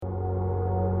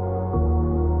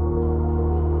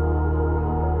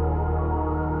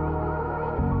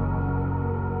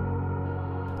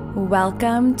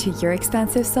Welcome to Your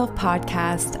Expansive Self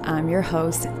podcast. I'm your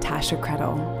host, Tasha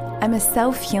Krettel. I'm a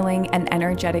self-healing and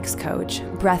energetics coach,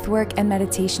 breathwork and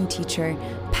meditation teacher,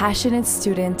 passionate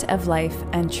student of life,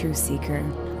 and truth seeker.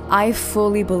 I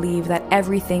fully believe that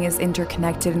everything is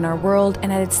interconnected in our world,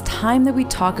 and that it's time that we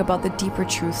talk about the deeper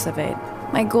truths of it.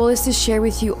 My goal is to share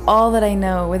with you all that I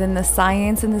know within the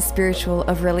science and the spiritual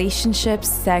of relationships,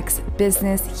 sex,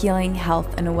 business, healing,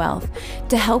 health, and wealth,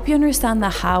 to help you understand the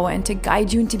how and to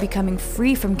guide you into becoming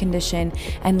free from condition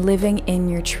and living in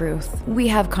your truth. We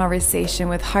have conversation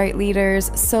with heart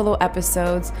leaders, solo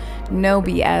episodes, no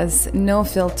BS, no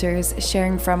filters,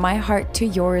 sharing from my heart to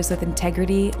yours with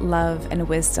integrity, love, and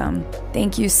wisdom.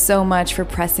 Thank you so much for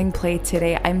pressing play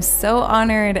today. I'm so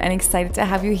honored and excited to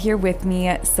have you here with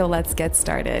me, so let's get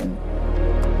started.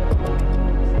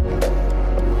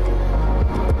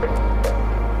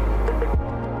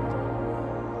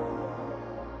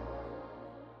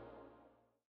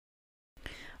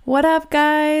 What up,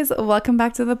 guys? Welcome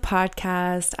back to the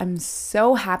podcast. I'm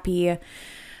so happy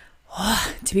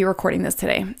to be recording this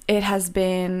today. It has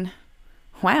been,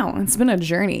 it's been a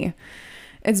journey.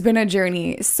 It's been a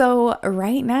journey. So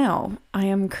right now, I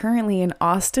am currently in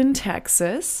Austin,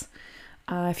 Texas.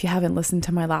 If you haven't listened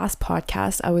to my last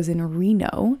podcast, I was in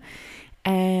Reno.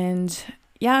 And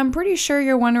yeah, I'm pretty sure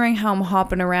you're wondering how I'm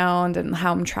hopping around and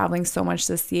how I'm traveling so much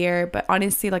this year. But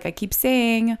honestly, like I keep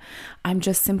saying, I'm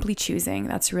just simply choosing.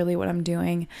 That's really what I'm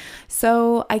doing.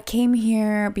 So I came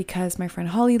here because my friend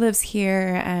Holly lives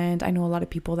here, and I know a lot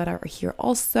of people that are here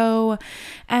also,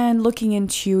 and looking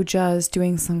into just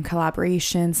doing some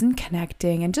collaborations and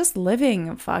connecting and just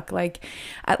living. Like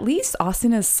at least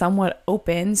Austin is somewhat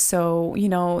open. So,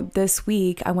 this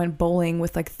week I went bowling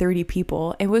with like 30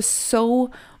 people. It was so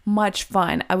much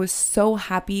fun. I was so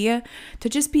happy to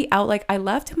just be out. Like I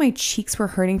left and my cheeks were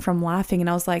hurting from laughing, and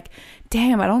I was like,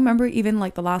 damn, I don't remember even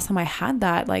like the last time I had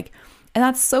that. Like, and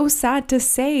that's so sad to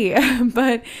say,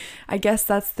 but I guess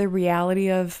that's the reality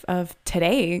of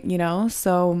today,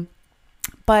 So,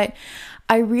 but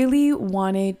I really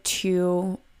wanted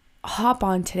to hop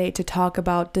on today to talk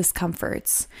about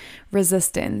discomforts,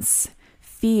 resistance,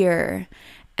 fear,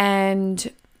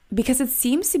 and because it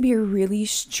seems to be a really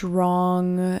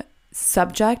strong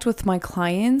subject with my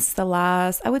clients the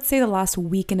last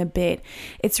week and a bit.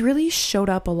 It's really showed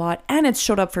up a lot, and it's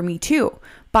showed up for me too,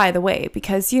 by the way,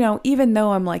 because, even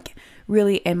though I'm like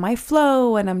really in my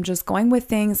flow and I'm just going with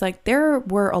things, like there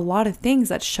were a lot of things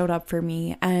that showed up for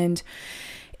me, and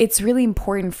it's really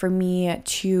important for me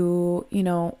to,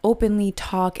 openly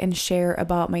talk and share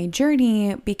about my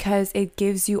journey, because it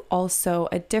gives you also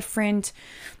a different,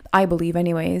 I believe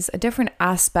anyways, a different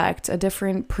aspect, a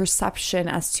different perception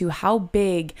as to how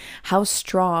big, how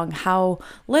strong, how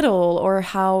little, or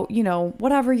how,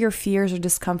 whatever your fears or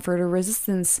discomfort or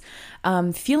resistance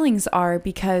feelings are,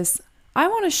 because I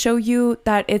want to show you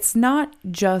that it's not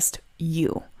just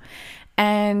you.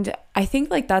 And I think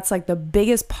like that's like the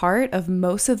biggest part of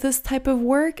most of this type of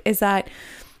work is that,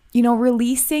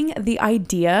 releasing the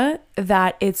idea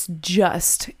that it's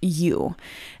just you.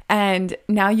 And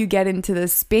now you get into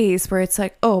this space where it's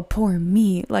like, oh, poor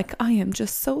me. Like, I am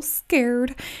just so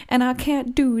scared and I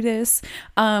can't do this.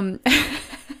 Why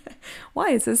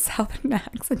is this Southern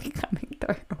accent coming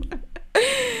through?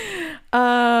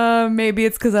 Maybe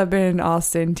it's because I've been in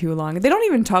Austin too long. They don't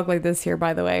even talk like this here,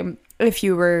 by the way, if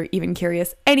you were even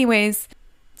curious. Anyways,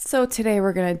 so today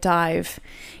we're going to dive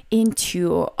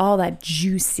into all that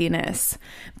juiciness,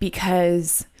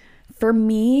 because for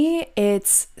me,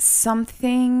 it's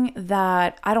something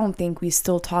that I don't think we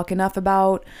still talk enough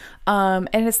about. And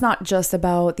it's not just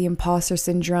about the imposter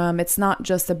syndrome. It's not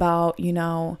just about,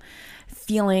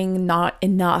 feeling not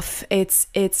enough.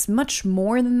 It's much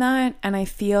more than that. And I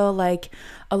feel like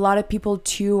a lot of people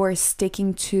too are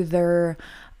sticking to their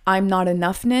I'm not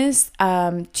enoughness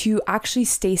to actually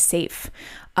stay safe.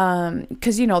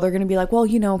 Because, they're going to be like, well,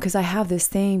 because I have this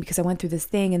thing, because I went through this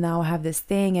thing and now I have this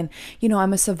thing, and,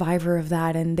 I'm a survivor of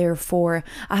that, and therefore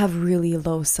I have really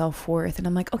low self-worth. And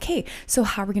I'm like, okay, so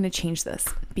how are we going to change this?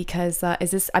 Because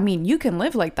you can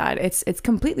live like that. It's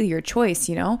completely your choice,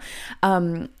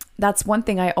 That's one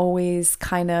thing I always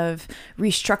kind of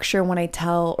restructure when I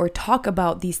tell or talk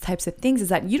about these types of things, is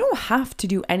that you don't have to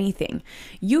do anything.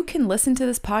 You can listen to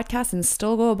this podcast and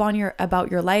still go about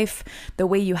your life the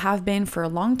way you have been for a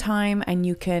long time, and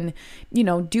you can,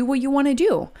 do what you want to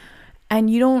do. And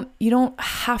you don't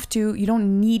have to, you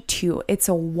don't need to. It's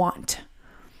a want.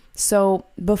 So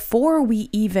before we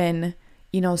even,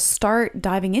 start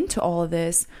diving into all of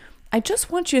this, I just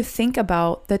want you to think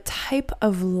about the type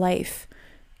of life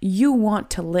you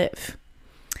want to live.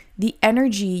 the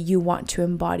energy you want to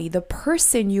embody, the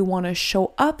person you want to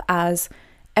show up as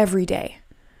every day.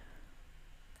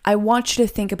 I want you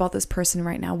to think about this person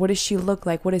right now. What does she look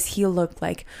like? What does he look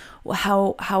like?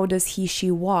 How does she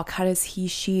walk? How does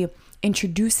she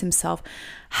introduce himself?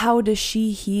 How does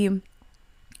he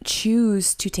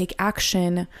choose to take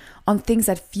action on things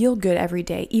that feel good every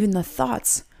day? Even the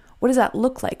thoughts. What does that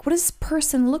look like? What does this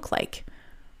person look like?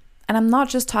 And I'm not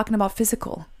just talking about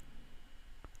physical.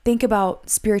 Think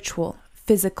about spiritual,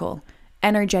 physical,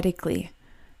 energetically,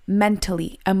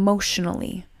 mentally,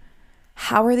 emotionally.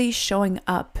 How are they showing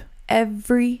up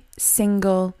every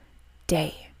single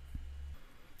day?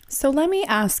 So let me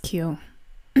ask you,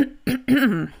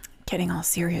 getting all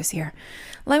serious here.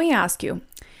 Let me ask you,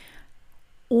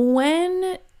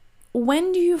 when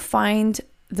do you find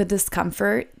the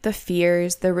discomfort, the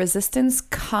fears, the resistance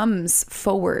comes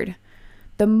forward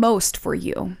the most for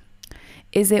you?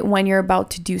 Is it when you're about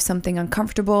to do something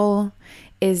uncomfortable?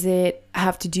 Is it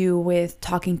have to do with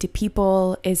talking to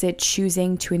people? Is it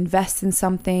choosing to invest in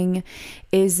something?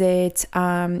 Is it,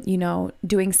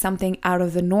 doing something out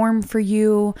of the norm for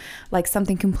you, like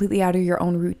something completely out of your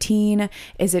own routine?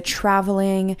 Is it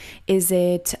traveling? Is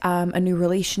it a new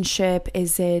relationship?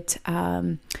 Is it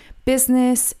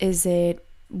business? Is it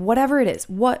whatever it is?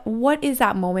 What is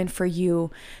that moment for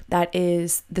you that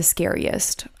is the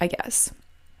scariest, I guess?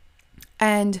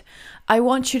 And I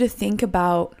want you to think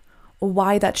about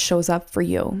why that shows up for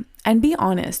you and be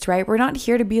honest, right? We're not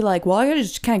here to be like, well, I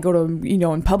just can't go to,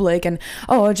 in public and,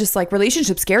 just like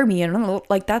relationships scare me. And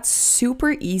like, that's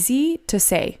super easy to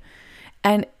say.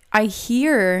 And I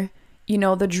hear,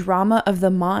 the drama of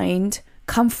the mind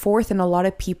come forth in a lot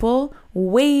of people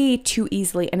way too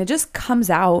easily. And it just comes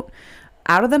out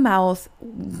of the mouth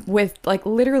with like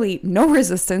literally no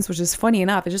resistance, which is funny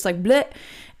enough. It's just like, bleh.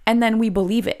 And then we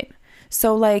believe it.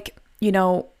 So like,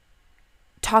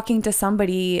 talking to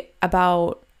somebody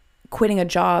about quitting a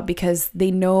job because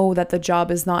they know that the job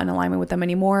is not in alignment with them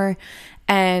anymore.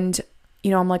 And,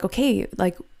 I'm like, okay,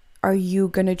 like, are you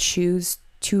going to choose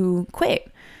to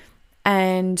quit?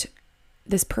 And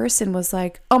this person was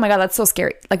like, oh my God, that's so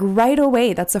scary. Like right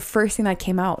away, that's the first thing that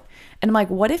came out. And I'm like,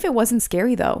 what if it wasn't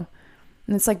scary though?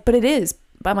 And it's like, but it is.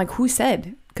 But I'm like, who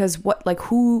said? Because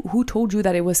who told you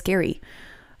that it was scary?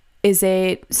 Is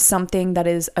it something that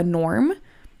is a norm?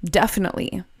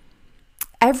 Definitely.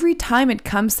 Every time it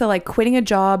comes to like quitting a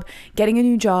job, getting a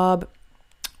new job,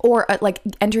 or like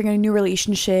entering a new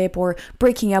relationship or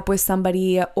breaking up with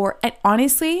somebody, and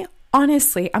honestly,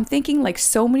 I'm thinking like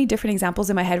so many different examples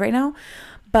in my head right now,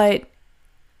 but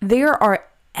there are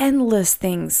endless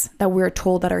things that we're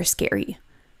told that are scary.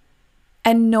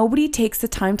 And nobody takes the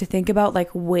time to think about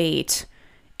like, wait,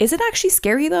 is it actually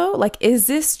scary though? Like, is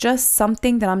this just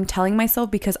something that I'm telling myself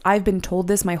because I've been told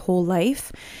this my whole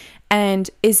life? And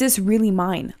is this really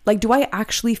mine? Like, do I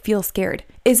actually feel scared?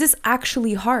 Is this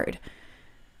actually hard?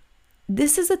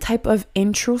 This is a type of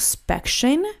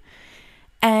introspection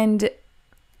and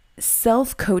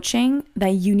self-coaching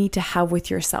that you need to have with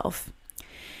yourself.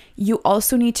 You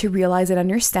also need to realize and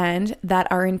understand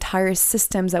that our entire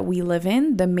systems that we live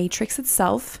in, the matrix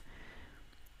itself,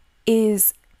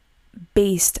 is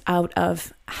based out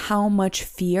of how much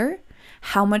fear,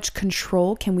 how much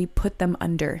control can we put them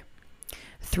under.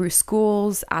 Through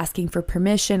schools, asking for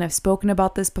permission. I've spoken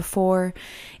about this before.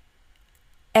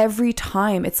 Every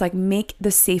time it's like, make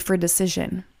the safer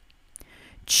decision.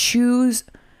 Choose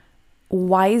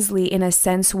wisely in a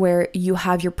sense where you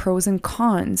have your pros and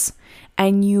cons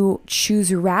and you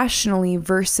choose rationally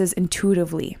versus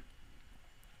intuitively.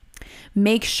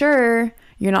 Make sure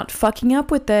you're not fucking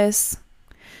up with this.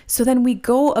 So then we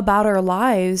go about our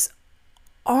lives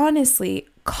honestly,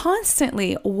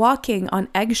 constantly walking on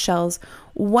eggshells,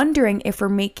 wondering if we're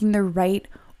making the right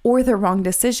or the wrong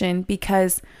decision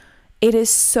because it is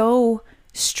so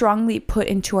strongly put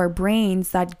into our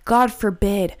brains that, God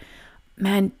forbid,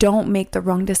 man, don't make the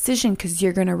wrong decision because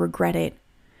you're going to regret it.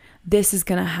 This is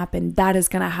going to happen. That is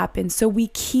going to happen. So we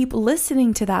keep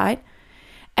listening to that.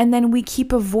 And then we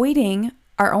keep avoiding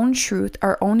our own truth,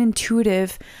 our own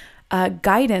intuitive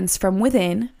guidance from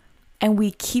within. And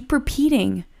we keep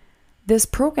repeating this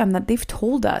program that they've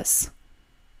told us.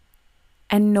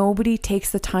 And nobody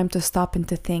takes the time to stop and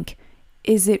to think,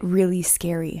 is it really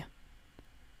scary?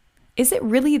 Is it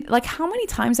really, like, how many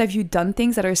times have you done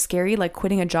things that are scary, like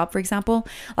quitting a job, for example?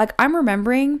 Like, I'm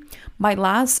remembering my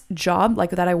last job,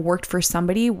 like, that I worked for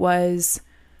somebody was,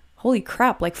 holy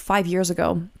crap, like 5 years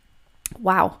ago.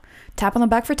 Wow. Tap on the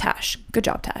back for Tash. Good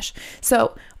job, Tash.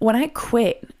 So when I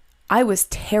quit, I was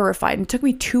terrified. It took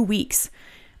me 2 weeks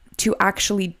to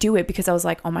actually do it, because I was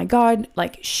like, oh my God,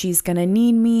 like she's gonna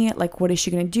need me. Like, what is she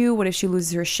gonna do? What if she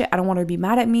loses her shit? I don't want her to be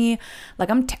mad at me. Like,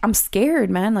 I'm scared,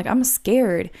 man. Like, I'm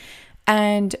scared.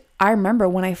 And I remember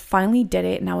when I finally did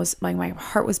it, and I was like, my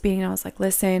heart was beating, and I was like,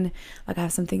 listen, like, I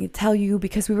have something to tell you,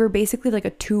 because we were basically like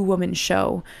a 2-woman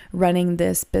show running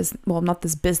this business. Well, not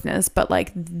this business, but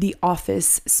like the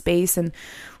office space. And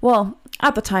well,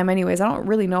 at the time anyways, I don't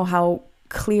really know how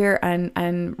clear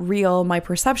and real my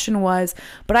perception was,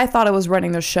 but I thought I was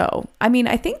running the show. I mean,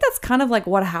 I think that's kind of like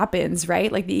what happens, right?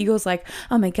 Like the ego's like,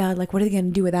 oh my God, like what are they gonna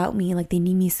do without me? Like they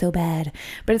need me so bad.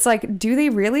 But it's like, do they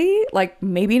really? Like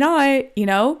maybe not, you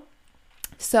know?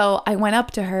 So I went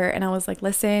up to her and I was like,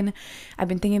 listen, I've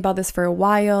been thinking about this for a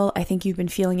while. I think you've been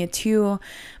feeling it too,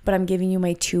 but I'm giving you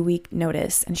my 2-week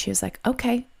notice. And she was like,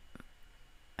 okay.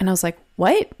 And I was like,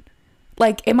 what?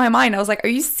 Like in my mind, I was like, are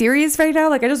you serious right now?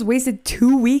 Like I just wasted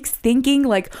 2 weeks thinking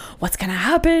like, what's going to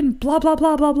happen? Blah, blah,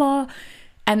 blah, blah, blah.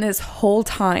 And this whole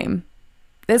time,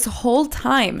 it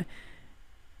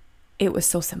was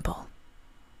so simple.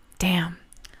 Damn.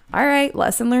 All right.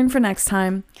 Lesson learned for next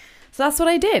time. So that's what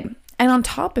I did. And on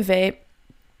top of it,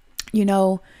 you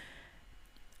know,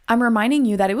 I'm reminding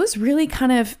you that it was really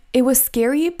it was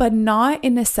scary, but not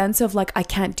in the sense of like, I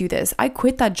can't do this. I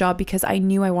quit that job because I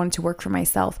knew I wanted to work for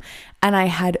myself and I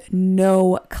had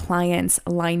no clients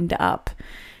lined up.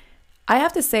 I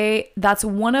have to say that's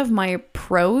one of my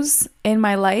pros in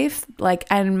my life. Like,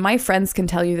 and my friends can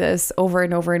tell you this over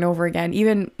and over and over again,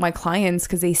 even my clients,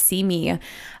 because they see me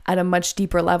at a much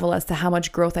deeper level as to how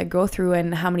much growth I go through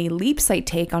and how many leaps I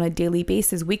take on a daily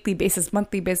basis, weekly basis,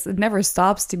 monthly basis. It never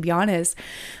stops, to be honest.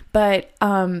 But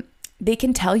they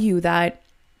can tell you that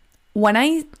when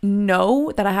I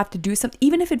know that I have to do something,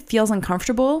 even if it feels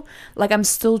uncomfortable, like I'm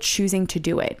still choosing to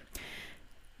do it.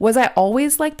 Was I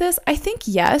always like this? I think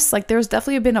yes. Like there's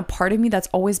definitely been a part of me that's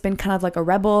always been kind of like a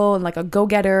rebel and like a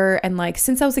go-getter. And like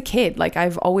since I was a kid, like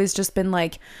I've always just been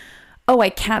like, oh, I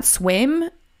can't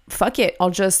swim. Fuck it. I'll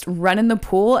just run in the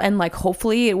pool and like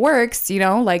hopefully it works, you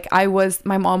know? Like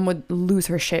my mom would lose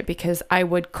her shit because I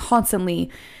would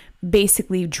constantly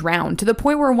basically drown, to the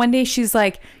point where one day she's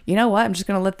like, you know what, I'm just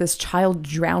gonna let this child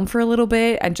drown for a little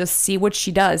bit and just see what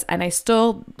she does. And I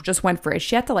still just went for it.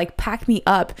 She had to like pack me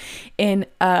up in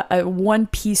a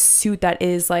one-piece suit that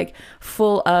is like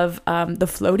full of the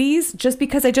floaties, just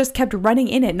because I just kept running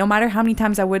in it no matter how many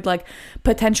times I would like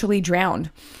potentially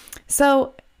drown.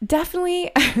 So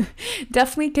definitely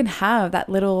can have that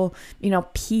little, you know,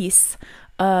 piece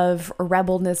of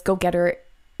rebelness, go-getter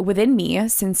within me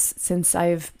since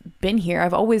I've been here.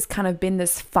 I've always kind of been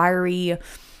this fiery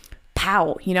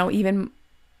pow, you know, even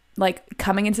like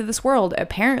coming into this world.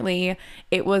 Apparently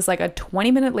it was like a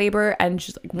 20-minute labor and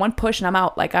just like one push and I'm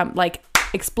out. Like I'm like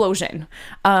explosion.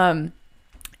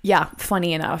 Yeah,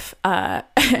 funny enough,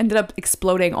 ended up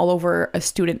exploding all over a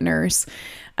student nurse.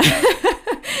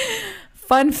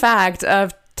 Fun fact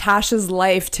of Tasha's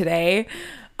life today.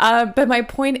 But my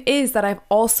point is that I've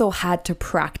also had to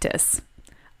practice.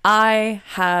 I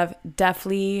have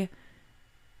definitely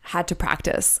had to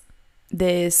practice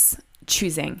this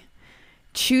choosing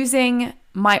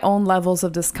my own levels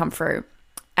of discomfort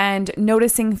and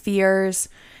noticing fears.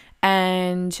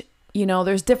 And, you know,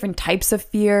 there's different types of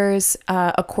fears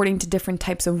according to different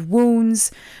types of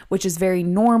wounds, which is very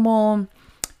normal.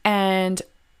 And,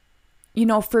 you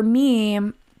know, for me,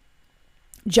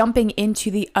 jumping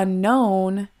into the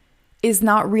unknown is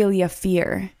not really a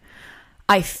fear.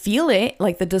 I feel it,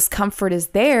 like the discomfort is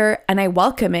there, and I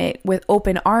welcome it with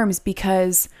open arms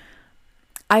because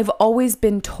I've always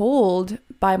been told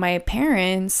by my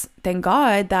parents, thank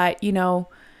God, that, you know,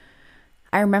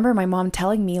 I remember my mom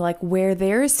telling me like, where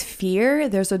there's fear,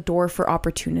 there's a door for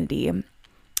opportunity.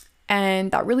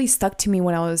 And that really stuck to me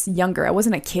when I was younger. I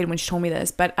wasn't a kid when she told me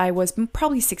this, but I was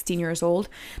probably 16 years old.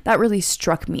 That really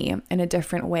struck me in a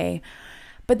different way.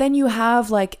 But then you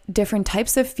have like different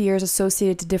types of fears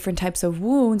associated to different types of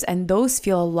wounds, and those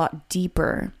feel a lot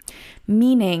deeper.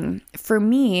 Meaning, for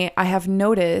me, I have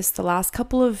noticed the last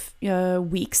couple of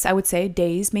weeks, I would say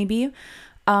days maybe,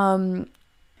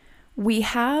 we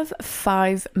have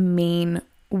 5 main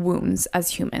wounds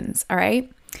as humans, all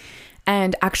right?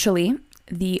 And actually,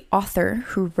 the author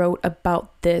who wrote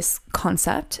about this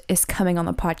concept is coming on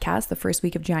the podcast the first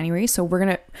week of January. So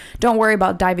don't worry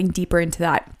about diving deeper into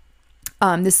that.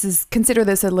 Consider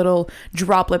this a little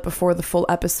droplet before the full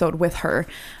episode with her.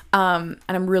 And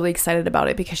I'm really excited about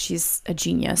it because she's a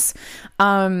genius.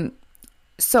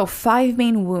 So 5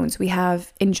 main wounds. We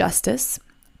have injustice,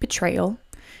 betrayal,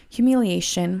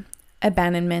 humiliation,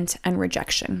 abandonment, and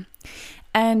rejection.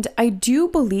 And I do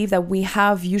believe that we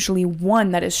have usually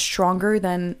one that is stronger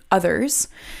than others,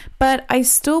 but I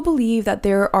still believe that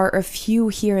there are a few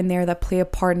here and there that play a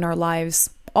part in our lives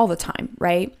all the time,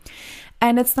 right?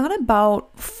 And it's not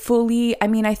about fully, I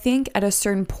mean, I think at a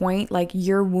certain point, like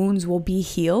your wounds will be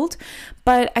healed.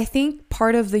 But I think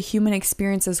part of the human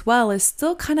experience as well is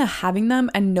still kind of having them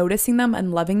and noticing them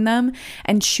and loving them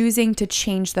and choosing to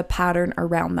change the pattern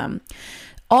around them.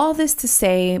 All this to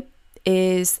say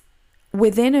is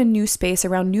within a new space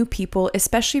around new people,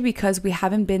 especially because we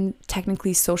haven't been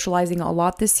technically socializing a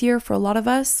lot this year for a lot of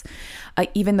us,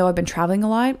 even though I've been traveling a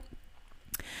lot.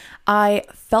 I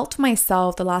felt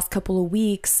myself the last couple of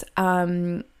weeks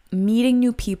meeting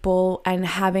new people and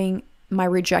having my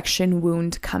rejection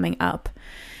wound coming up.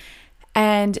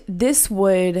 And this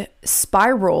would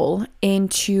spiral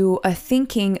into a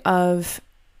thinking of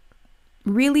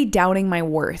really doubting my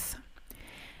worth.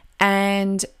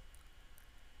 And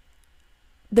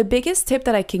the biggest tip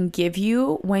that I can give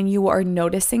you when you are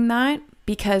noticing that,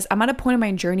 because I'm at a point in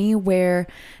my journey where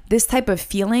this type of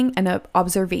feeling and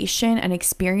observation and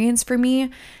experience for me,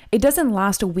 it doesn't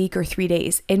last a week or 3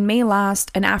 days. It may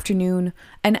last an afternoon,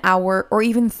 an hour, or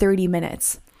even 30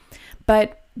 minutes.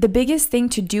 But the biggest thing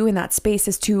to do in that space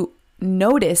is to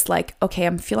notice like, okay,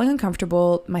 I'm feeling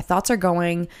uncomfortable. My thoughts are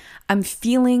going. I'm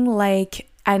feeling like,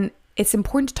 and it's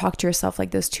important to talk to yourself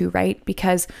like this too, right?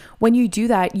 Because when you do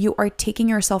that, you are taking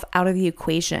yourself out of the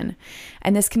equation.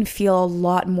 And this can feel a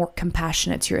lot more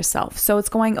compassionate to yourself. So it's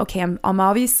going, okay, I'm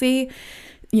obviously,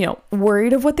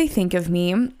 worried of what they think of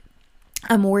me.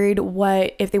 I'm worried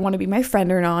what if they want to be my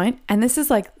friend or not. And this is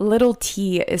like little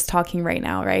T is talking right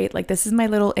now, right? Like this is my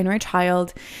little inner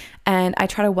child. And I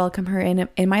try to welcome her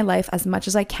in my life as much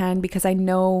as I can because I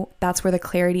know that's where the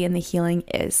clarity and the healing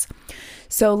is.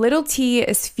 So little T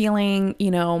is feeling,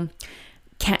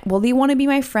 will they want to be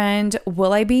my friend?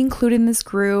 Will I be included in this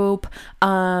group?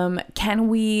 Can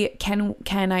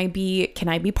I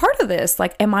be part of this?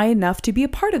 Like, am I enough to be a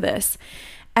part of this?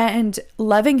 And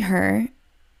loving her,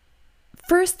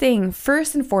 first and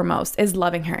foremost is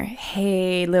loving her.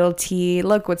 Hey, little T,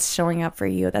 look what's showing up for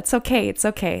you. That's okay. It's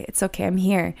okay. It's okay. I'm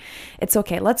here. It's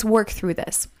okay. Let's work through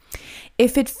this.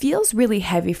 If it feels really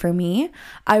heavy for me,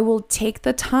 I will take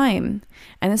the time.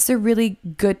 And this is a really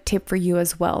good tip for you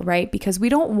as well, right? Because we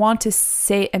don't want to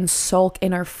sit and sulk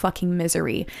in our fucking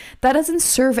misery. That doesn't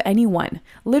serve anyone,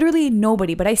 literally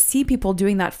nobody. But I see people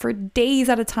doing that for days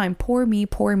at a time. Poor me,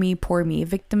 poor me, poor me,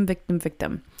 victim, victim,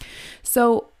 victim.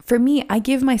 So for me, I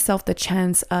give myself the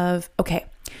chance of, okay,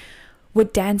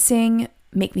 would dancing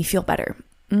make me feel better?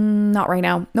 Not right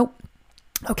now. Nope.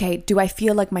 Okay, do I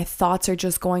feel like my thoughts are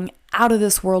just going out of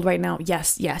this world right now?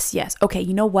 Yes, yes, yes. Okay,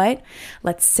 you know what?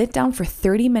 Let's sit down for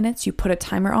 30 minutes. You put a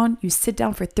timer on, you sit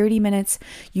down for 30 minutes,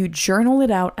 you journal it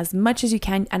out as much as you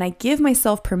can. And I give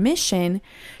myself permission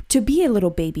to be a little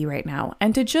baby right now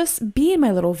and to just be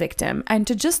my little victim and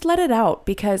to just let it out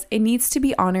because it needs to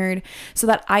be honored so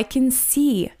that I can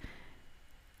see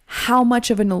how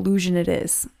much of an illusion it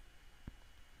is.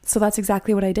 So that's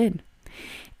exactly what I did.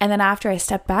 And then after I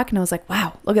stepped back and I was like,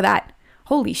 wow, look at that.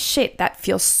 Holy shit, that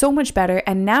feels so much better.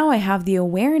 And now I have the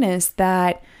awareness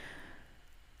that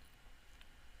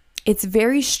it's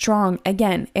very strong,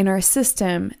 again, in our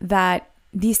system that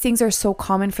these things are so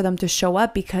common for them to show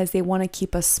up because they want to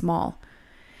keep us small.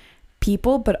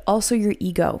 People, but also your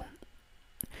ego.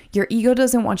 Your ego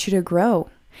doesn't want you to grow.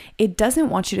 It doesn't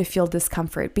want you to feel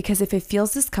discomfort because if it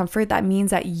feels discomfort, that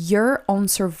means that your own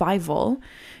survival,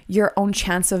 your own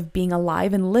chance of being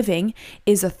alive and living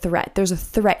is a threat. There's a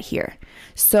threat here.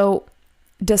 So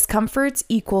discomforts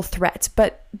equal threats,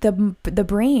 but the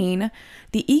brain,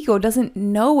 the ego doesn't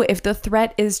know if the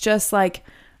threat is just like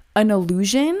an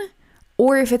illusion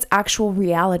or if it's actual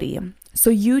reality. So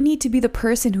you need to be the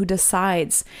person who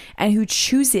decides and who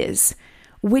chooses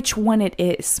which one it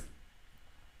is.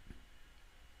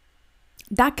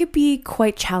 That could be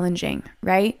quite challenging,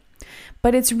 right?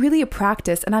 But it's really a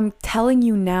practice. And I'm telling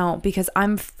you now because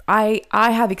I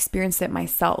have experienced it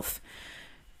myself.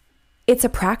 It's a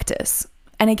practice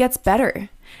and it gets better.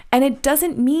 And it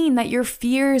doesn't mean that your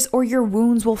fears or your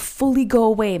wounds will fully go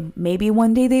away. Maybe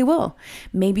one day they will.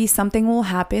 Maybe something will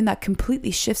happen that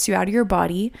completely shifts you out of your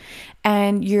body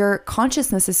and your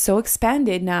consciousness is so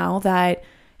expanded now that,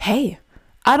 hey,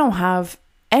 I don't have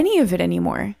any of it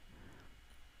anymore.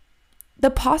 The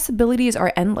possibilities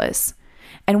are endless,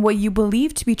 and what you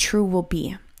believe to be true will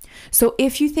be. So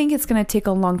if you think it's going to take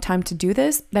a long time to do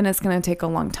this, then it's going to take a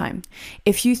long time.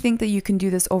 If you think that you can do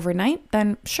this overnight,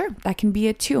 then sure, that can be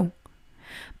it too.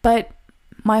 But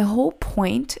my whole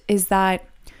point is that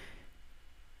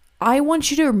I want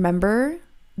you to remember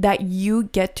that you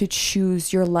get to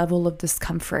choose your level of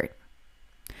discomfort.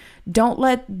 Don't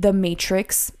let the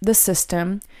matrix, the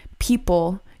system,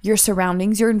 people, your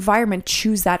surroundings, your environment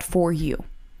choose that for you.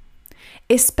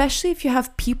 Especially if you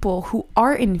have people who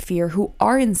are in fear, who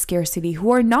are in scarcity,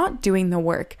 who are not doing the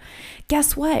work.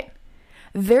 Guess what?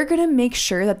 They're going to make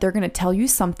sure that they're going to tell you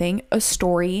something, a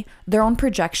story, their own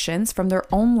projections from their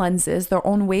own lenses, their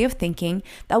own way of thinking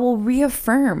that will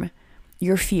reaffirm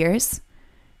your fears,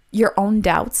 your own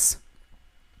doubts,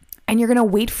 and you're going to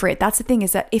wait for it. That's the thing,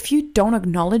 is that if you don't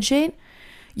acknowledge it,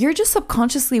 you're just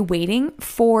subconsciously waiting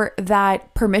for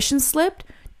that permission slip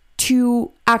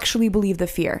to actually believe the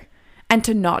fear and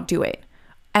to not do it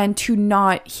and to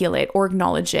not heal it or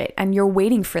acknowledge it. And you're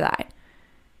waiting for that.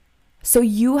 So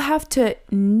you have to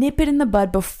nip it in the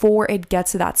bud before it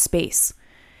gets to that space.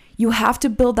 You have to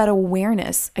build that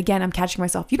awareness. Again, I'm catching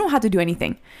myself. You don't have to do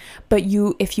anything, but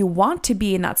if you want to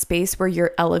be in that space where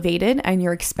you're elevated and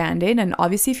you're expanded, and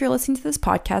obviously if you're listening to this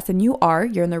podcast and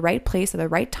you're in the right place at the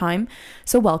right time.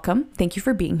 So welcome. Thank you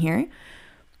for being here.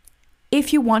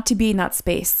 If you want to be in that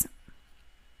space,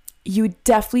 you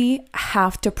definitely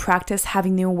have to practice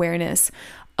having the awareness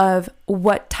of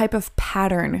what type of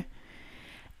pattern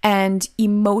and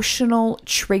emotional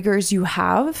triggers you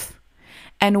have,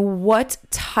 and what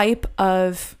type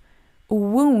of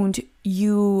wound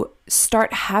you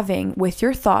start having with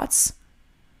your thoughts,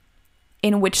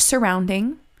 in which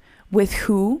surrounding, with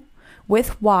who, with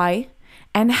why,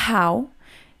 and how.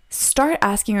 Start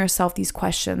asking yourself these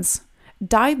questions.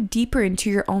 Dive deeper into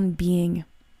your own being.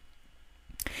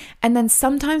 And then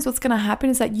sometimes what's going to happen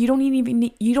is that you don't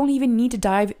even need to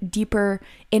dive deeper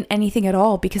in anything at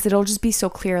all, because it'll just be so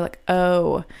clear, like,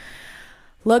 oh,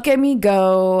 look at me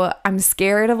go. I'm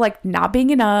scared of like not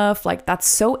being enough. Like, that's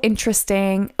so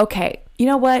interesting. Okay, you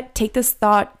know what? Take this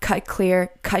thought, cut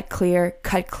clear, cut clear,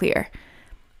 cut clear,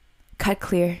 cut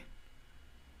clear.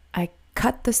 I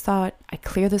cut this thought, I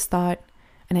clear this thought,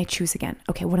 and I choose again.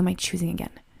 Okay, what am I choosing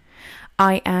again?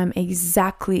 I am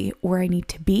exactly where I need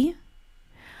to be.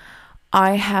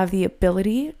 I have the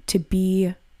ability to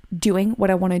be doing what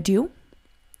I want to do.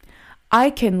 I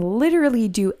can literally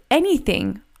do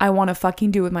anything I want to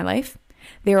fucking do with my life.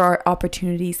 There are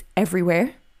opportunities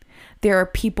everywhere. There are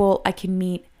people I can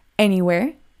meet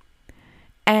anywhere.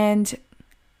 And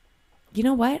you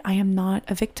know what? I am not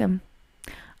a victim.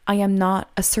 I am not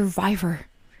a survivor.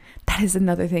 That is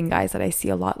another thing, guys, that I see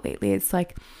a lot lately. It's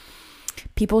like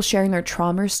people sharing their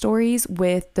trauma stories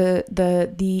with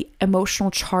the emotional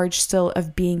charge still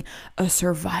of being a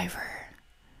survivor.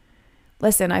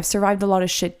 Listen, I've survived a lot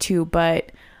of shit too,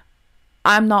 but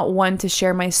I'm not one to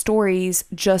share my stories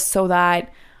just so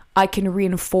that I can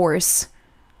reinforce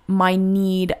my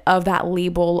need of that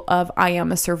label of I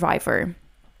am a survivor,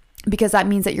 because that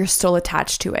means that you're still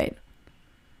attached to it.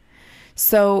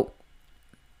 So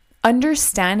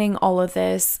understanding all of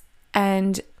this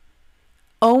and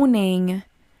owning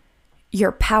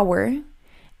your power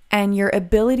and your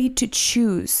ability to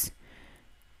choose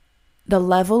the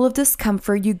level of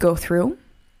discomfort you go through,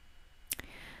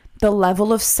 the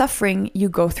level of suffering you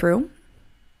go through,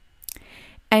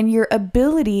 and your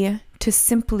ability to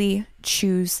simply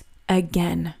choose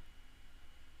again.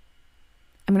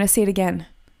 I'm going to say it again.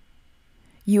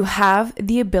 You have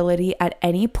the ability at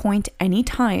any point, any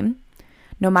time,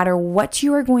 no matter what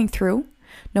you are going through,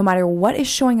 no matter what is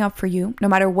showing up for you, no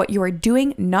matter what you are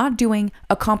doing, not doing,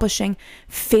 accomplishing,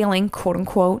 failing, quote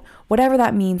unquote, whatever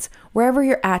that means, wherever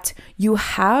you're at, you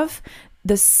have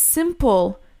the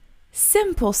simple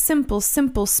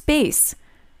space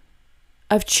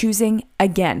of choosing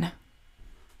again.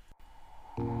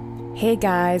 Hey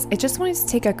guys, I just wanted to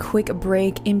take a quick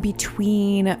break in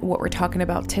between what we're talking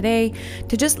about today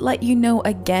to just let you know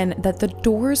again that the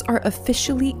doors are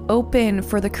officially open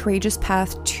for the Courageous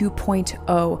Path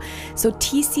 2.0. So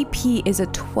TCP is a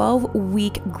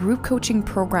 12-week group coaching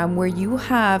program where you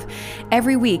have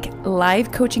every week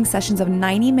live coaching sessions of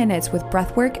 90 minutes with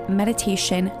breathwork,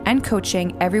 meditation, and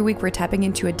coaching. Every week we're tapping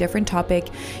into a different topic.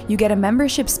 You get a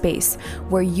membership space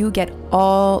where you get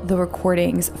all the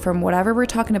recordings from whatever we're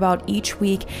talking about each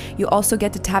week. You also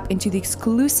get to tap into the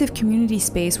exclusive community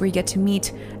space where you get to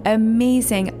meet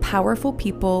amazing, powerful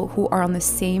people who are on the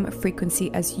same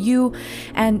frequency as you.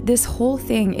 And this whole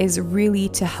thing is really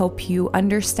to help you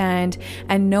understand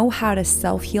and know how to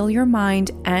self-heal your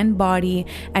mind and body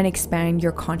and expand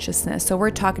your consciousness. So we're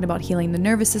talking about healing the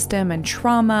nervous system and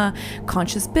trauma,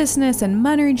 conscious business and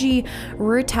monergy.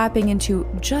 We're tapping into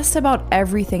just about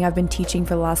everything I've been teaching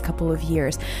for the last couple of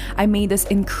years. I made this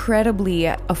incredibly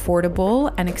affordable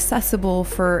affordable and accessible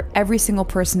for every single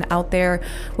person out there.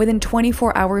 Within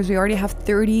 24 hours, we already have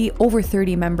over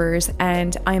 30 members,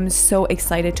 and I'm so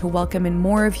excited to welcome in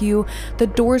more of you. The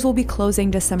doors will be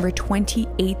closing December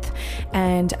 28th,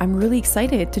 and I'm really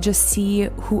excited to just see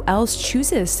who else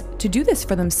chooses to do this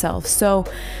for themselves. So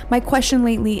my question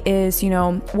lately is,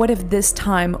 what if this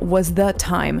time was the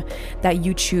time that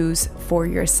you choose for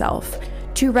yourself?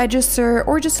 To register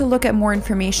or just to look at more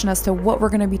information as to what we're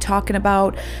going to be talking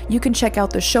about, you can check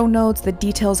out the show notes. The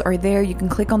details are there. You can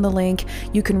click on the link.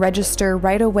 You can register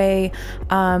right away.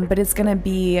 But it's going to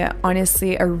be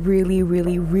honestly a really,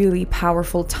 really, really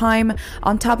powerful time.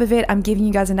 On top of it, I'm giving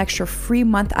you guys an extra free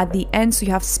month at the end, so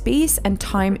you have space and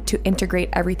time to integrate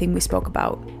everything we spoke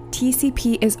about.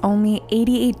 TCP is only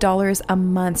 $88 a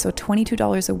month, so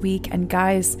 $22 a week. And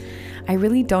guys, I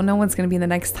really don't know what's going to be the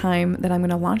next time that I'm going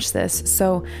to launch this.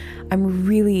 So I'm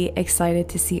really excited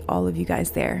to see all of you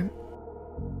guys there.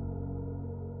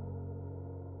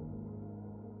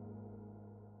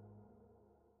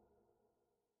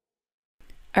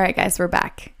 All right, guys, we're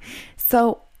back.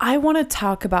 So I want to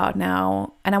talk about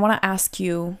now, and I want to ask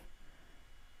you,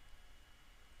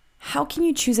 how can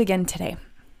you choose again today?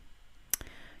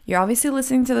 You're obviously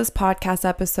listening to this podcast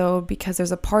episode because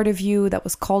there's a part of you that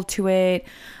was called to it.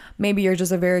 Maybe you're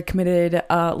just a very committed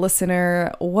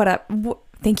listener.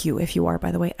 Thank you if you are,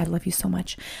 by the way. I love you so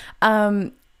much.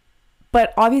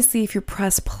 But obviously, if you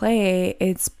press play,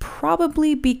 it's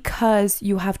probably because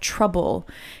you have trouble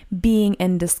being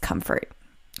in discomfort,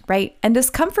 right? And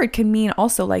discomfort can mean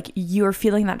also like you're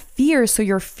feeling that fear. So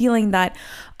you're feeling that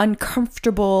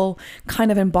uncomfortable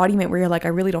kind of embodiment where you're like, I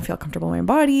really don't feel comfortable in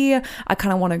my body. I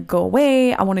kind of want to go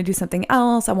away. I want to do something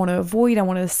else. I want to avoid. I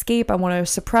want to escape. I want to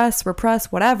suppress,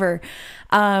 repress, whatever.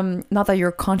 Not that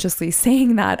you're consciously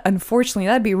saying that. Unfortunately,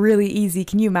 that'd be really easy.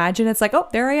 Can you imagine? It's like, oh,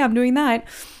 there I am doing that.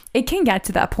 It can get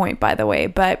to that point, by the way,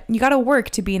 but you got to work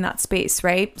to be in that space,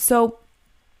 right? So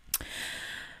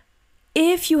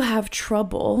if you have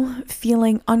trouble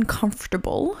feeling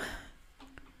uncomfortable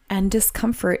and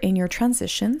discomfort in your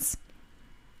transitions,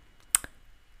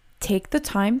 take the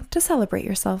time to celebrate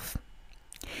yourself.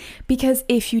 Because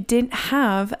if you didn't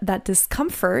have that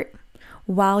discomfort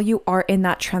while you are in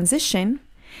that transition,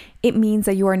 it means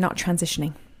that you are not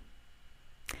transitioning.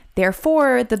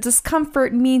 Therefore, the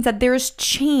discomfort means that there is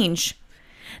change.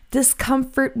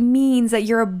 Discomfort means that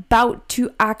you're about to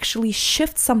actually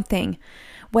shift something.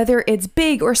 Whether it's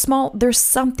big or small, there's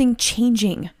something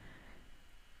changing.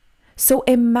 So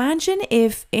imagine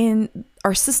if in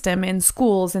our system, in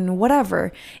schools and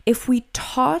whatever, if we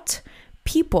taught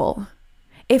people,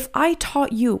 if I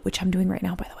taught you, which I'm doing right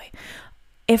now, by the way,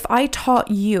 if I taught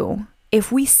you,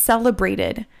 if we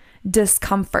celebrated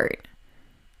discomfort,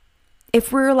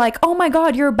 if we're like, oh my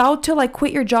God, you're about to like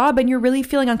quit your job and you're really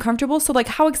feeling uncomfortable. So like,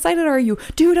 how excited are you?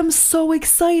 Dude, I'm so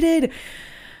excited.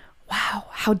 Wow,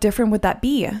 how different would that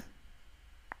be?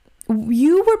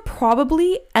 You would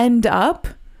probably end up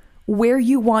where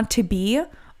you want to be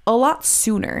a lot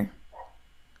sooner.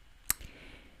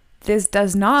 This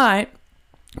does not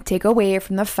take away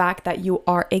from the fact that you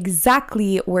are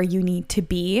exactly where you need to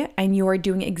be and you are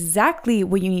doing exactly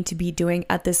what you need to be doing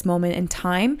at this moment in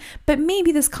time. But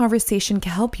maybe this conversation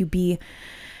can help you be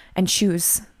and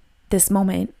choose this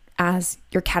moment as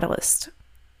your catalyst.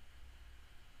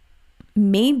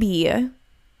 Maybe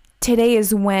today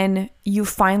is when you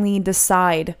finally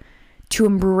decide to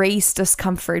embrace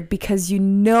discomfort because you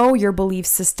know your belief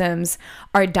systems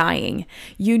are dying.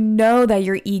 You know that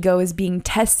your ego is being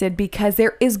tested because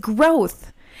there is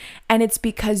growth. And it's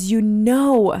because you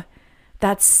know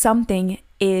that something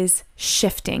is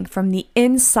shifting from the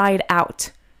inside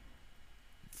out.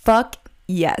 Fuck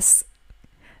yes.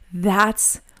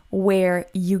 That's where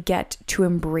you get to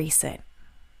embrace it.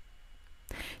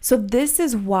 So this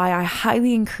is why I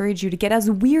highly encourage you to get as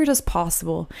weird as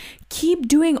possible. Keep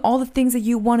doing all the things that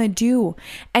you want to do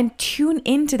and tune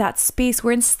into that space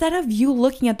where instead of you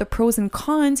looking at the pros and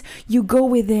cons, you go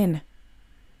within.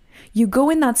 You go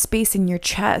in that space in your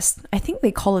chest. I think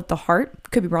they call it the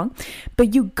heart. Could be wrong.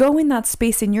 But you go in that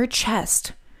space in your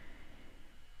chest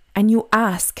and you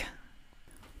ask,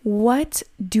 what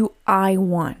do I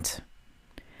want?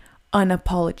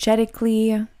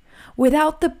 Unapologetically,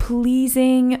 without the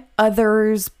pleasing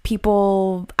others,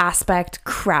 people aspect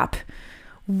crap.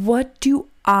 What do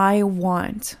I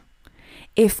want?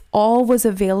 If all was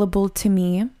available to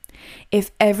me,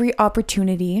 if every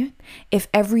opportunity, if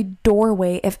every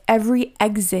doorway, if every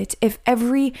exit, if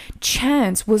every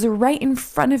chance was right in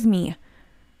front of me,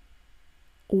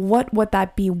 what would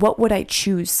that be? What would I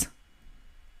choose?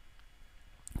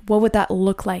 What would that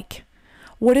look like?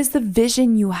 What is the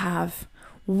vision you have?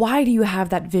 Why do you have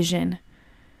that vision?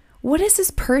 What is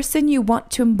this person you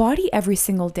want to embody every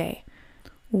single day?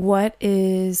 What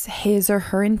is his or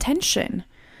her intention?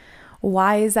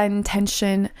 Why is that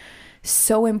intention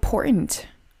so important?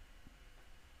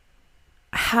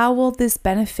 How will this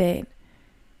benefit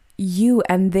you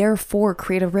and therefore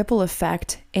create a ripple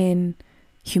effect in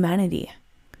humanity?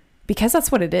 Because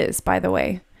that's what it is, by the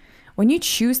way. When you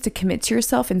choose to commit to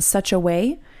yourself in such a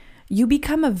way, you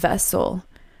become a vessel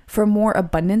for more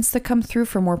abundance to come through,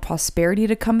 for more prosperity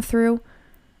to come through.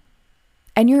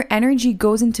 And your energy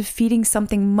goes into feeding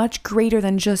something much greater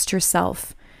than just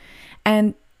yourself.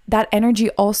 And that energy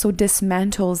also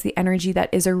dismantles the energy that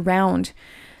is around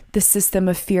the system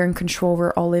of fear and control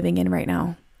we're all living in right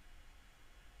now.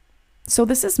 So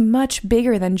this is much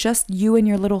bigger than just you and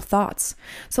your little thoughts.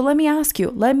 So let me ask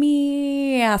you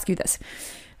this.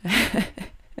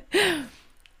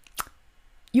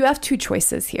 You have two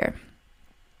choices here.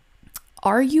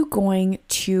 Are you going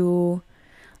to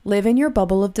live in your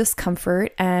bubble of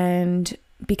discomfort and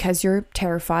because you're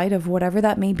terrified of whatever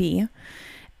that may be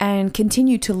and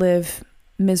continue to live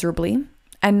miserably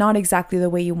and not exactly the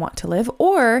way you want to live?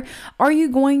 Or are you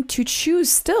going to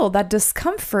choose still that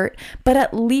discomfort, but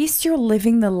at least you're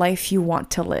living the life you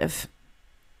want to live?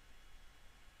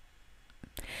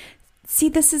 See,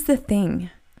 this is the thing.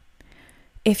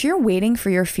 If you're waiting for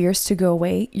your fears to go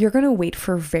away, you're going to wait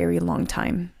for a very long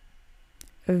time.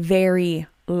 A very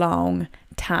long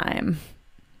time.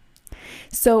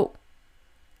 So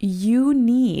you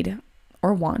need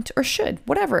or want or should,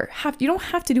 whatever, you don't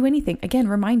have to do anything. Again,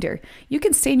 reminder, you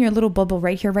can stay in your little bubble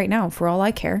right here, right now, for all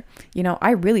I care.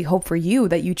 I really hope for you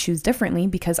that you choose differently,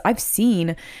 because I've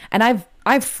seen and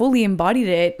I've fully embodied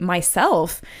it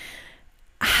myself,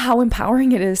 how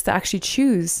empowering it is to actually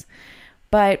choose.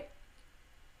 But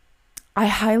I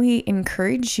highly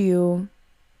encourage you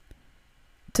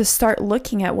to start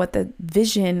looking at what the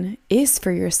vision is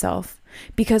for yourself,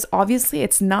 because obviously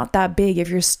it's not that big if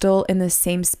you're still in the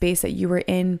same space that you were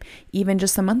in even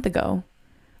just a month ago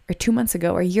or 2 months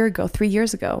ago or a year ago, 3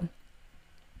 years ago.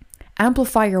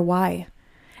 Amplify your why,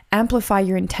 amplify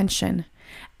your intention,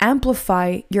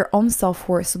 amplify your own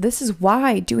self-worth. So this is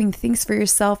why doing things for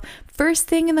yourself first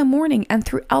thing in the morning and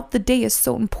throughout the day is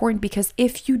so important, because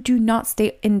if you do not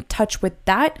stay in touch with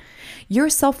that, your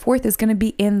self-worth is going to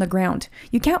be in the ground.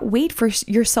 You can't wait for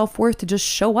your self-worth to just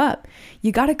show up.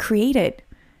 You got to create it.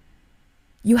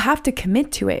 You have to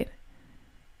commit to it.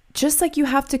 Just like you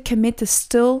have to commit to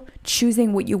still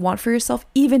choosing what you want for yourself,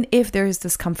 even if there is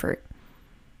discomfort.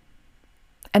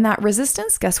 And that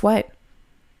resistance, guess what?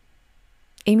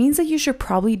 It means that you should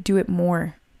probably do it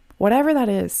more, whatever that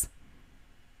is.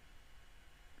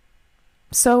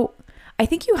 So I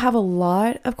think you have a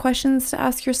lot of questions to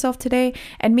ask yourself today,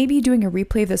 and maybe doing a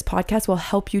replay of this podcast will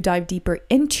help you dive deeper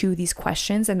into these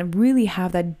questions and really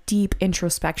have that deep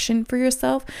introspection for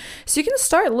yourself, so you can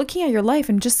start looking at your life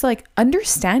and just like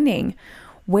understanding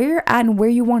where you're at and where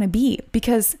you want to be.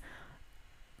 Because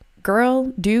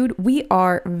girl, dude, we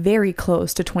are very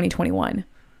close to 2021,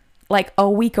 like a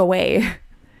week away.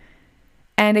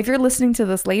 And if you're listening to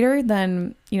this later,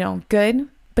 then, good.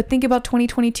 But think about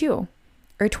 2022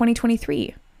 or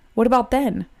 2023. What about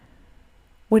then?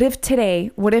 What if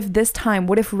today? What if this time?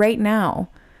 What if right now?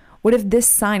 What if this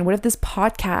sign? What if this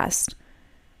podcast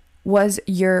was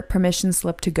your permission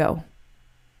slip to go?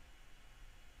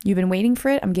 You've been waiting for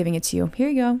it. I'm giving it to you. Here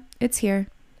you go. It's here.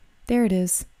 There it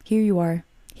is. Here you are.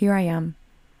 Here I am.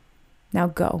 Now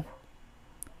go.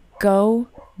 Go,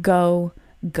 go,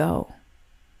 go.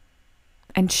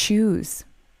 And choose.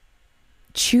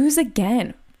 Choose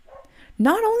again.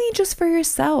 Not only just for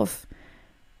yourself,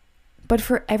 but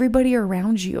for everybody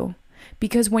around you.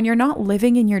 Because when you're not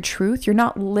living in your truth, you're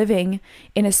not living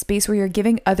in a space where you're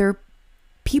giving other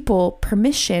people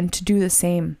permission to do the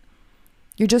same.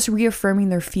 You're just reaffirming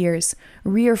their fears,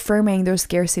 reaffirming their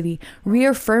scarcity,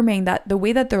 reaffirming that the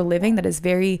way that they're living that is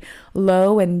very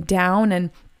low and down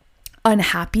and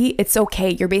unhappy, it's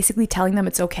okay. You're basically telling them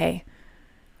it's okay.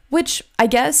 Which I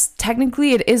guess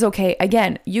technically it is okay.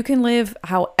 Again, you can live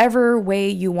however way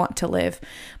you want to live.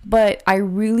 But I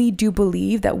really do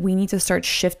believe that we need to start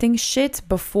shifting shit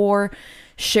before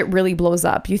shit really blows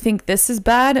up. You think this is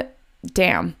bad?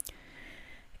 Damn.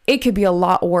 It could be a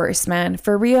lot worse, man.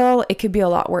 For real, it could be a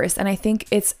lot worse. And I think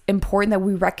it's important that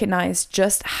we recognize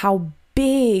just how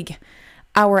big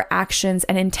our actions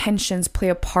and intentions play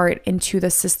a part into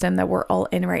the system that we're all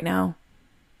in right now.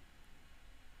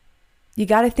 You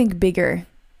got to think bigger.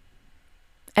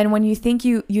 And when you think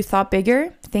you thought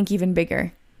bigger, think even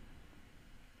bigger.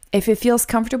 If it feels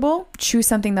comfortable, choose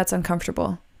something that's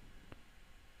uncomfortable.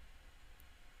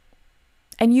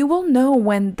 And you will know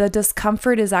when the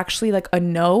discomfort is actually like a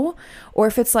no, or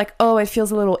if it's like, oh, it feels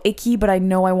a little icky, but I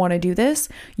know I want to do this.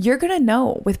 You're going to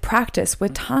know with practice,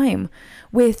 with time,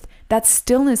 with that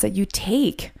stillness that you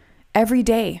take every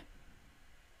day,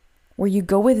 where you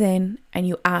go within and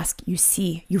you ask, you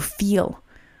see, you feel,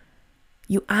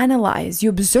 you analyze, you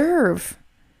observe,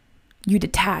 you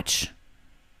detach,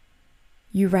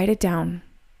 you write it down,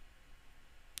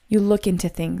 you look into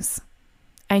things.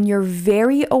 And you're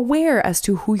very aware as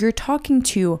to who you're talking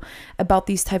to about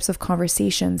these types of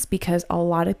conversations, because a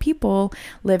lot of people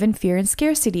live in fear and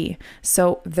scarcity.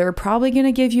 So they're probably going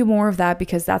to give you more of that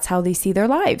because that's how they see their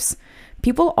lives.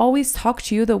 People always talk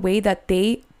to you the way that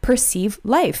they perceive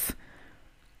life.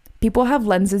 People have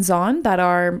lenses on that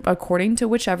are according to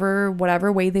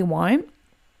whatever way they want.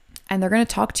 And they're going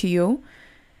to talk to you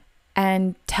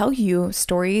and tell you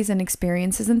stories and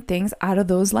experiences and things out of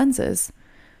those lenses.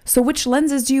 So which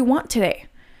lenses do you want today?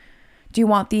 Do you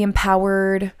want the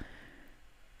empowered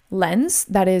lens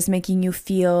that is making you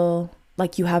feel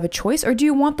like you have a choice? Or do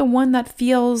you want the one that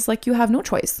feels like you have no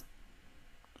choice?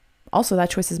 Also,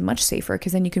 that choice is much safer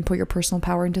because then you can put your personal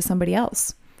power into somebody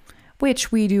else,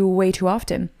 which we do way too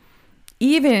often.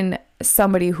 Even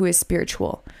somebody who is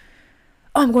spiritual.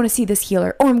 Oh, I'm going to see this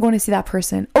healer. Oh, I'm going to see that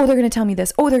person. Oh, they're going to tell me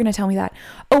this. Oh, they're going to tell me that.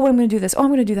 Oh, I'm going to do this. Oh, I'm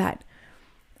going to do that.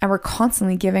 And we're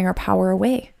constantly giving our power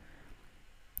away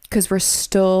because we're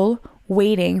still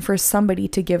waiting for somebody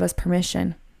to give us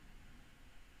permission.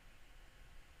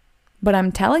 But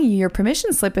I'm telling you, your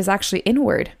permission slip is actually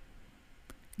inward.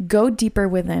 Go deeper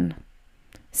within.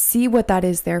 See what that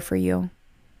is there for you.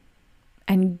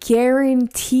 And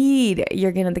guaranteed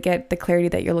you're going to get the clarity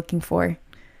that you're looking for.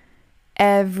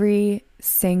 Every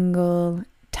single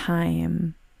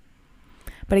time.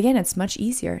 But again, it's much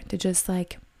easier to just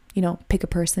pick a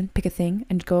person, pick a thing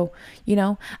and go,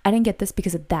 I didn't get this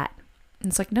because of that. And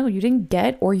it's like, no, you didn't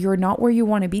get, or you're not where you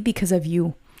want to be because of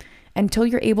you. Until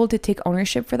you're able to take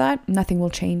ownership for that, nothing will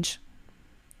change.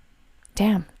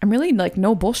 Damn, I'm really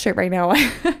no bullshit right now.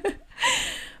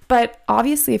 But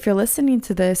obviously, if you're listening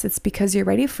to this, it's because you're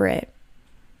ready for it.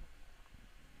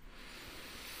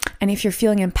 And if you're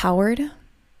feeling empowered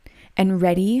and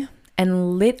ready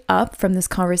and lit up from this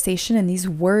conversation and these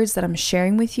words that I'm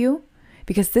sharing with you,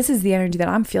 because this is the energy that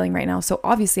I'm feeling right now. So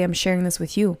obviously I'm sharing this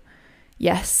with you.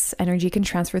 Yes, energy can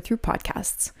transfer through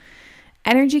podcasts.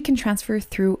 Energy can transfer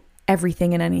through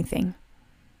everything and anything.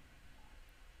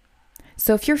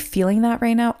 So if you're feeling that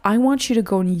right now, I want you to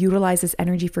go and utilize this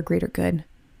energy for greater good.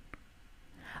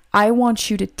 I want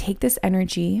you to take this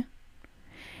energy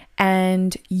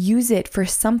and use it for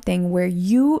something where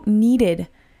you needed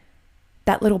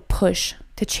that little push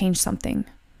to change something,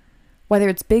 whether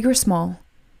it's big or small.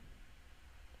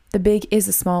 The big is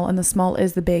the small and the small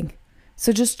is the big.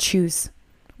 So just choose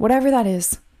whatever that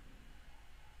is.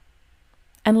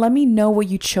 And let me know what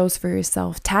you chose for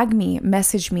yourself. Tag me,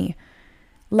 message me.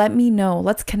 Let me know.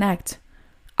 Let's connect.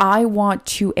 I want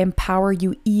to empower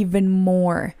you even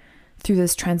more through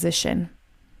this transition.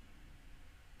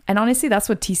 And honestly, that's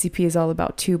what TCP is all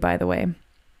about too, by the way.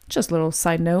 Just a little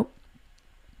side note.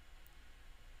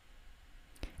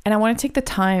 And I want to take the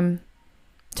time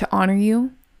to honor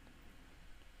you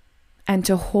and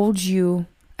to hold you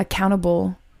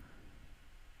accountable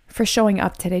for showing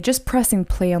up today. Just pressing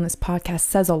play on this podcast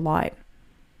says a lot.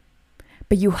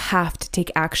 But you have to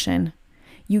take action.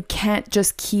 You can't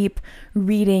just keep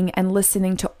reading and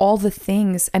listening to all the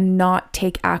things and not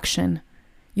take action.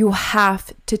 You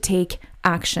have to take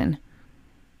action.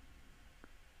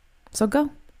 So go.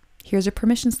 Here's your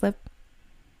permission slip.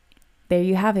 There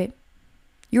you have it.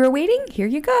 You were waiting? Here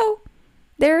you go.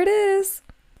 There it is.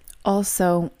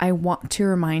 Also, I want to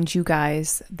remind you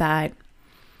guys that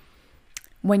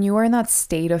when you are in that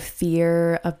state of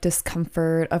fear, of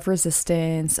discomfort, of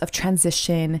resistance, of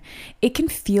transition, it can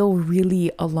feel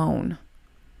really alone.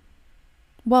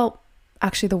 Well,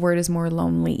 actually, the word is more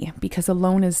lonely because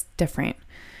alone is different.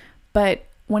 But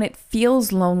when it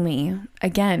feels lonely,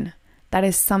 again, that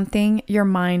is something your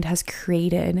mind has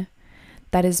created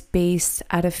that is based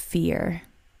out of fear.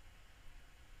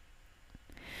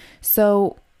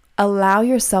 So allow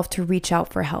yourself to reach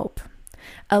out for help.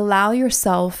 Allow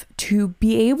yourself to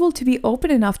be able to be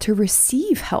open enough to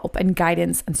receive help and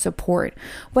guidance and support,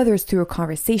 whether it's through a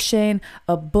conversation,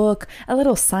 a book, a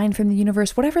little sign from the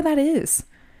universe, whatever that is.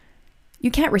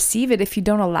 You can't receive it if you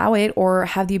don't allow it or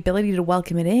have the ability to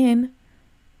welcome it in.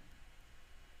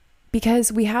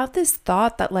 Because we have this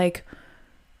thought that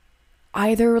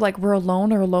either we're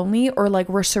alone or lonely or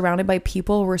we're surrounded by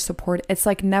people, we're supported. It's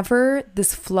never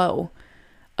this flow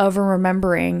of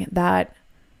remembering that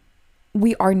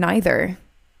we are neither.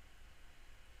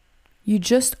 You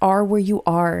just are where you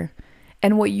are.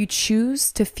 And what you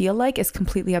choose to feel like is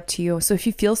completely up to you. So if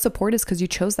you feel support, it's because you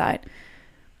chose that.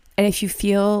 And if you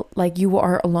feel like you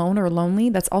are alone or lonely,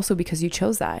 that's also because you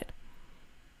chose that.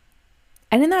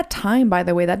 And in that time, by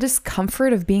the way, that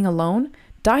discomfort of being alone,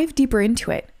 dive deeper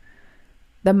into it.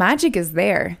 The magic is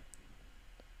there.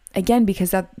 Again,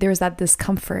 because there's that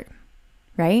discomfort,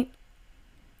 right?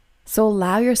 So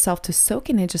allow yourself to soak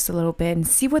in it just a little bit and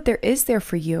see what there is there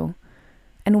for you,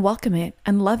 and welcome it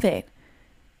and love it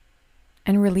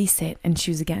and release it and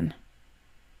choose again.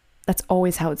 That's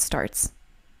always how it starts.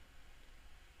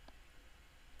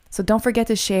 So don't forget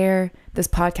to share this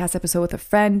podcast episode with a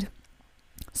friend.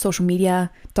 Social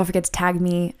media, don't forget to tag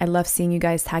me. I love seeing you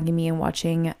guys tagging me and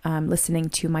watching, listening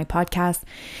to my podcast.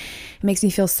 It makes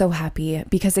me feel so happy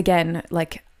because, again,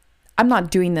 like, I'm not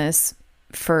doing this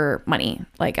for money.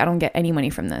 Like, I don't get any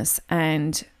money from this,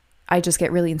 and I just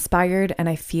get really inspired, and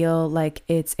I feel like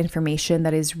it's information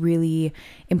that is really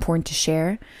important to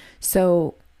share.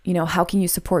 So, how can you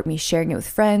support me? Sharing it with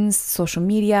friends, social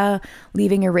media,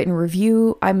 leaving a written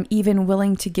review. I'm even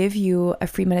willing to give you a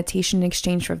free meditation in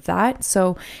exchange for that.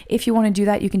 So if you want to do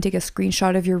that, you can take a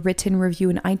screenshot of your written review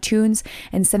in iTunes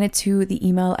and send it to the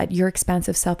email at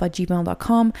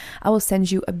yourexpansiveself@gmail.com. I will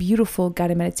send you a beautiful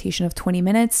guided meditation of 20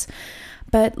 minutes.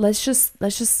 But let's just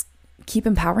keep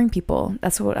empowering people.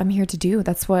 That's what I'm here to do.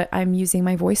 That's what I'm using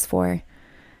my voice for.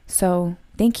 So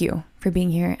thank you for being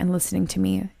here and listening to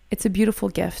me. It's a beautiful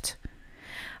gift.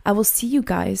 I will see you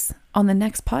guys on the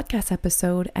next podcast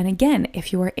episode. And again,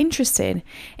 if you are interested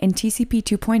in TCP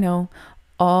 2.0,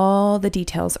 all the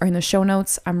details are in the show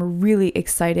notes. I'm really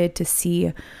excited to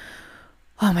see,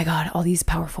 oh my God, all these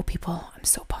powerful people. I'm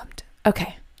so pumped.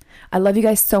 Okay. I love you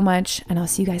guys so much, and I'll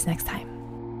see you guys next time.